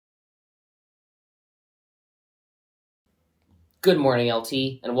Good morning,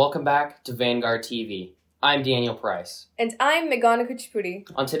 LT, and welcome back to Vanguard TV. I'm Daniel Price. And I'm Meghana Kuchipudi.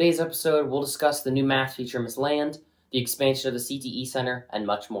 On today's episode, we'll discuss the new math teacher, Ms. Land, the expansion of the CTE Center, and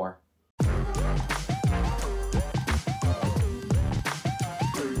much more.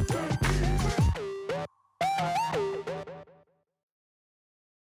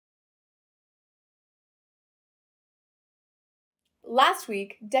 Last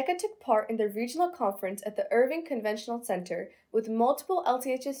week, DECA took part in the regional conference at the Irving Conventional Center with multiple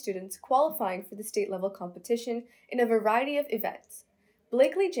LTHS students qualifying for the state-level competition in a variety of events.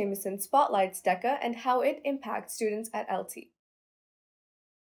 Blakely Jameson spotlights DECA and how it impacts students at LT.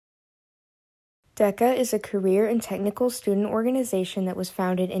 DECA is a career and technical student organization that was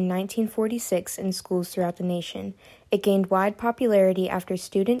founded in 1946 in schools throughout the nation. It gained wide popularity after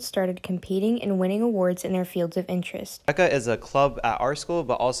students started competing and winning awards in their fields of interest. DECA is a club at our school,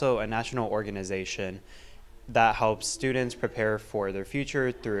 but also a national organization that helps students prepare for their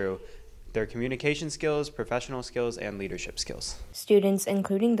future through their communication skills, professional skills, and leadership skills. Students,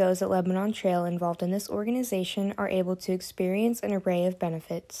 including those at Lebanon Trail involved in this organization, are able to experience an array of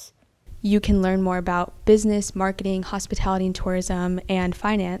benefits. You can learn more about business, marketing, hospitality and tourism, and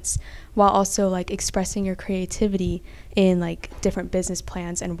finance, while also expressing your creativity in different business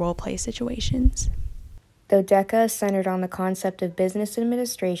plans and role play situations. Though DECA is centered on the concept of business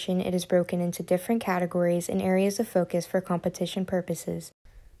administration, it is broken into different categories and areas of focus for competition purposes.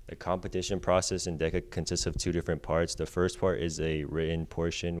 The competition process in DECA consists of two different parts. The first part is a written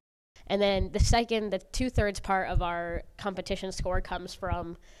portion. And then the 2/3 part of our competition score comes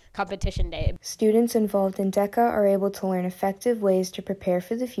from competition day. Students involved in DECA are able to learn effective ways to prepare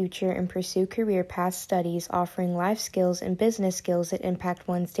for the future and pursue career path studies, offering life skills and business skills that impact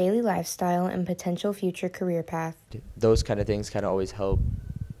one's daily lifestyle and potential future career path. Those kind of things kind of always help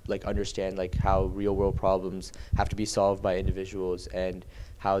understand how real world problems have to be solved by individuals and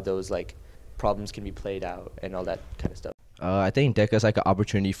how those problems can be played out and all that kind of stuff. I think DECA is an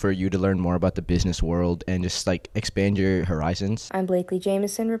opportunity for you to learn more about the business world and just expand your horizons. I'm Blakely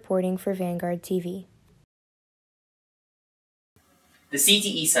Jameson reporting for Vanguard TV. The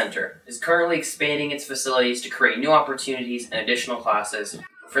CTE Center is currently expanding its facilities to create new opportunities and additional classes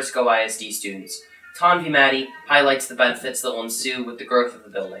for Frisco ISD students. Tanvi Madi highlights the benefits that will ensue with the growth of the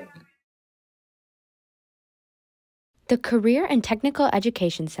building. The Career and Technical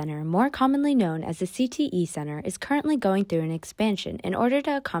Education Center, more commonly known as the CTE Center, is currently going through an expansion in order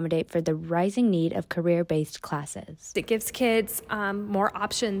to accommodate for the rising need of career-based classes. It gives kids more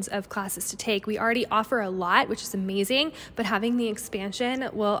options of classes to take. We already offer a lot, which is amazing, but having the expansion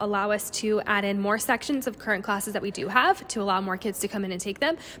will allow us to add in more sections of current classes that we do have to allow more kids to come in and take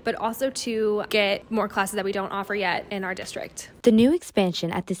them, but also to get more classes that we don't offer yet in our district. The new expansion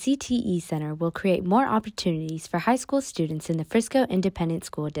at the CTE Center will create more opportunities for high school students in the Frisco Independent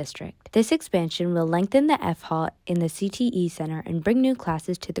School District. This expansion will lengthen the F Hall in the CTE Center and bring new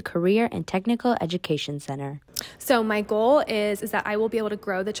classes to the Career and Technical Education Center. So my goal is that I will be able to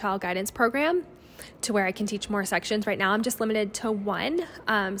grow the child guidance program to where I can teach more sections. Right now I'm just limited to one,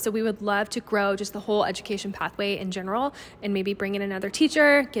 so we would love to grow just the whole education pathway in general and maybe bring in another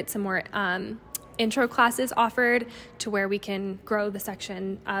teacher, get some more intro classes offered to where we can grow the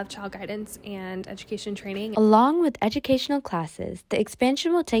section of child guidance and education training. Along with educational classes, the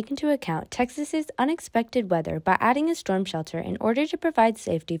expansion will take into account Texas's unexpected weather by adding a storm shelter in order to provide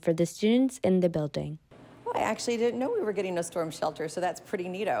safety for the students in the building. Well, I actually didn't know we were getting a storm shelter, so that's pretty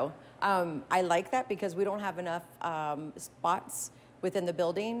neato. I like that because we don't have enough spots within the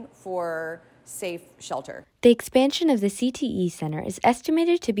building for safe shelter. The expansion of the CTE Center is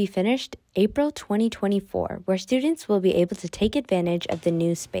estimated to be finished April 2024, where students will be able to take advantage of the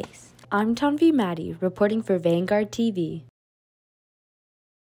new space. I'm Tanvi Madi, reporting for Vanguard TV.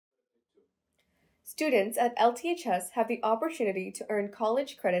 Students at LTHS have the opportunity to earn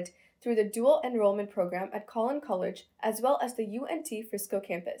college credit through the dual enrollment program at Collin College as well as the UNT Frisco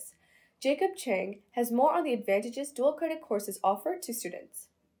campus. Jacob Chang has more on the advantages dual credit courses offer to students.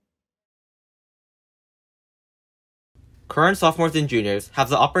 Current sophomores and juniors have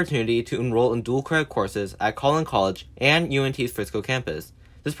the opportunity to enroll in dual credit courses at Collin College and UNT's Frisco campus.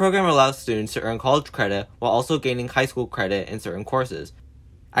 This program allows students to earn college credit while also gaining high school credit in certain courses.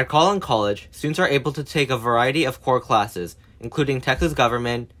 At Collin College, students are able to take a variety of core classes, including Texas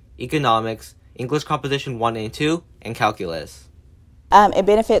Government, Economics, English Composition 1 and 2, and Calculus. It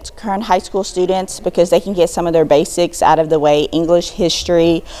benefits current high school students because they can get some of their basics out of the way, English,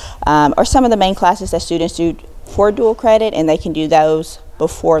 history, or some of the main classes that students do for dual credit, and they can do those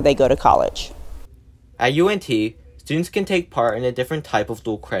before they go to college. At UNT, students can take part in a different type of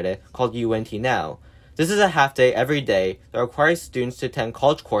dual credit called UNT Now. This is a half day every day that requires students to attend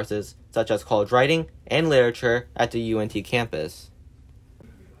college courses such as college writing and literature at the UNT campus.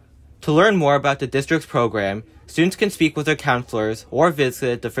 To learn more about the district's program, students can speak with their counselors or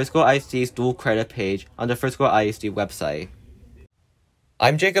visit the Frisco ISD's dual credit page on the Frisco ISD website.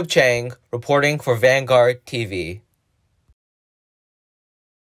 I'm Jacob Chang, reporting for Vanguard TV.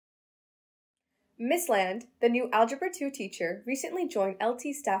 Miss Land, the new Algebra 2 teacher, recently joined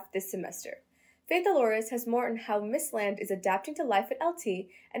LT staff this semester. Faith Dolores has more on how Miss Land is adapting to life at LT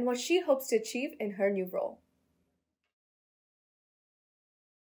and what she hopes to achieve in her new role.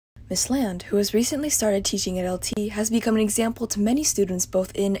 Miss Land, who has recently started teaching at LT, has become an example to many students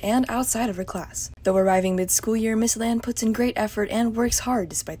both in and outside of her class. Though arriving mid-school year, Miss Land puts in great effort and works hard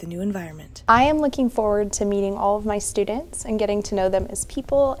despite the new environment. I am looking forward to meeting all of my students and getting to know them as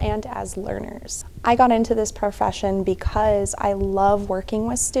people and as learners. I got into this profession because I love working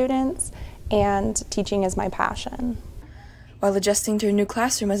with students and teaching is my passion. While adjusting to her new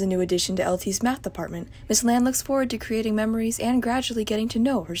classroom as a new addition to LT's math department, Miss Land looks forward to creating memories and gradually getting to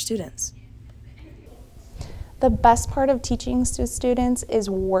know her students. The best part of teaching to students is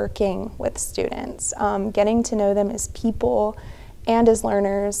working with students, getting to know them as people and as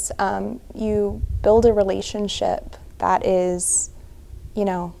learners. You build a relationship that is,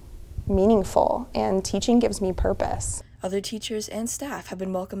 meaningful, and teaching gives me purpose. Other teachers and staff have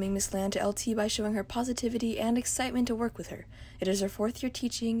been welcoming Miss Land to LT by showing her positivity and excitement to work with her. It is her 4th year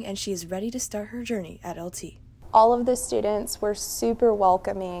teaching, and she is ready to start her journey at LT. All of the students were super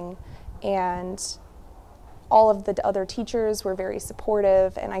welcoming, and all of the other teachers were very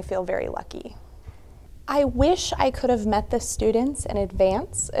supportive, and I feel very lucky. I wish I could have met the students in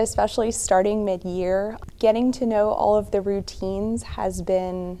advance, especially starting mid-year. Getting to know all of the routines has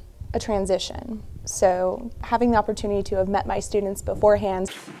been a transition. So having the opportunity to have met my students beforehand.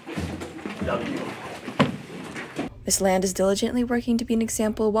 Miss Land is diligently working to be an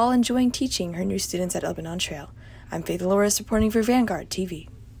example while enjoying teaching her new students at Lebanon Trail. I'm Faith Dolores reporting for Vanguard TV.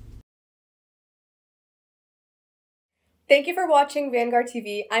 Thank you for watching Vanguard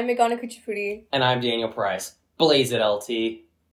TV. I'm Megana Kuchipudi. And I'm Daniel Price. Blaze it, LT.